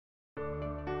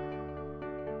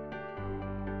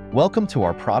Welcome to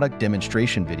our product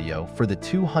demonstration video for the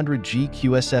 200G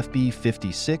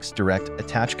QSFP56 Direct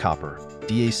Attach Copper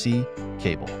DAC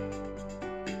cable.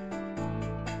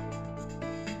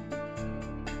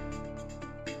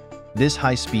 This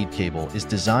high-speed cable is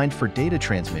designed for data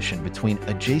transmission between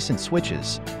adjacent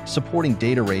switches, supporting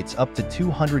data rates up to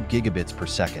 200 gigabits per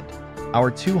second. Our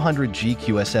 200G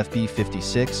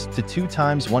QSFP56 to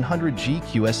 2x100G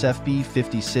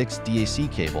QSFP56 DAC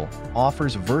cable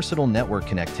offers versatile network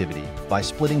connectivity by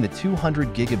splitting the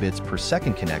 200 gigabits per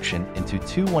second connection into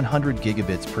two 100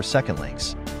 gigabits per second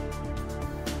links.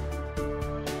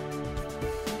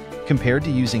 Compared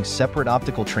to using separate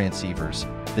optical transceivers,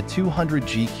 the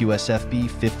 200G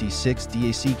QSFP56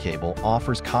 DAC cable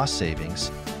offers cost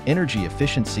savings, energy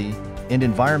efficiency, and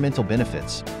environmental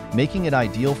benefits, making it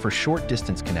ideal for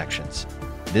short-distance connections.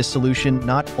 This solution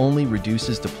not only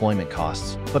reduces deployment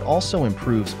costs, but also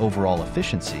improves overall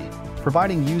efficiency,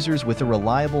 providing users with a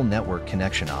reliable network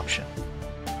connection option.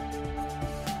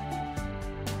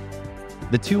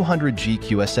 The 200G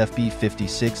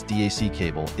QSFP56 DAC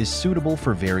cable is suitable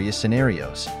for various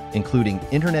scenarios, including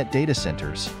internet data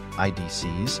centers,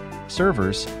 IDCs,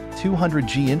 servers,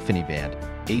 200G InfiniBand,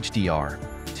 HDR,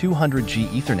 200G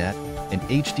Ethernet, and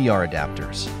HDR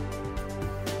adapters.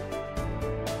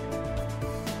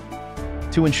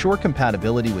 To ensure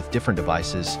compatibility with different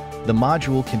devices, the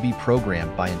module can be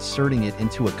programmed by inserting it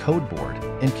into a code board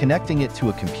and connecting it to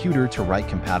a computer to write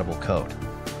compatible code.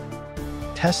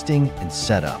 Testing and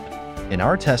setup. In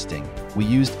our testing, we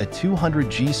used a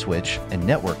 200G switch and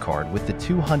network card with the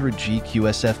 200G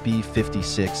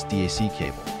QSFP56 DAC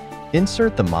cable.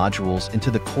 Insert the modules into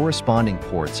the corresponding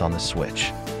ports on the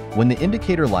switch. When the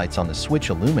indicator lights on the switch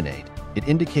illuminate, it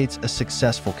indicates a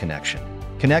successful connection.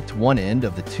 Connect one end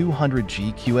of the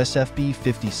 200G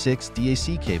QSFP56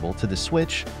 DAC cable to the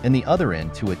switch and the other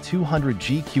end to a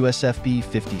 200G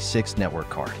QSFP56 network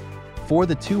card. For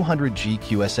the 200G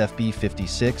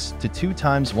QSFP56 to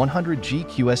 2x100G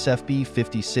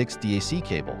QSFP56 DAC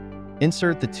cable,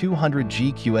 insert the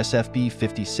 200G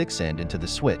QSFP56 end into the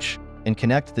switch and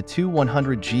connect the two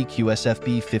 100G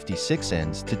QSFP56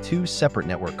 ends to two separate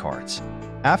network cards.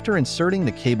 After inserting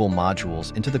the cable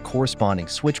modules into the corresponding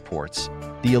switch ports,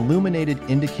 the illuminated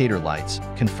indicator lights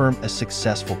confirm a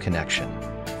successful connection.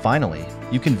 Finally,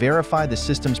 you can verify the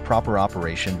system's proper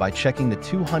operation by checking the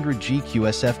 200G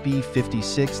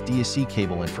QSFP56 DAC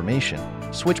cable information,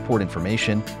 switch port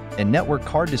information, and network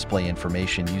card display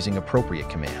information using appropriate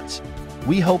commands.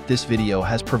 We hope this video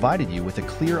has provided you with a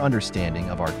clear understanding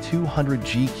of our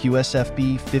 200G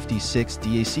QSFP56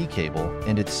 DAC cable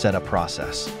and its setup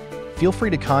process. Feel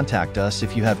free to contact us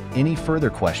if you have any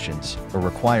further questions or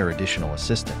require additional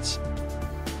assistance.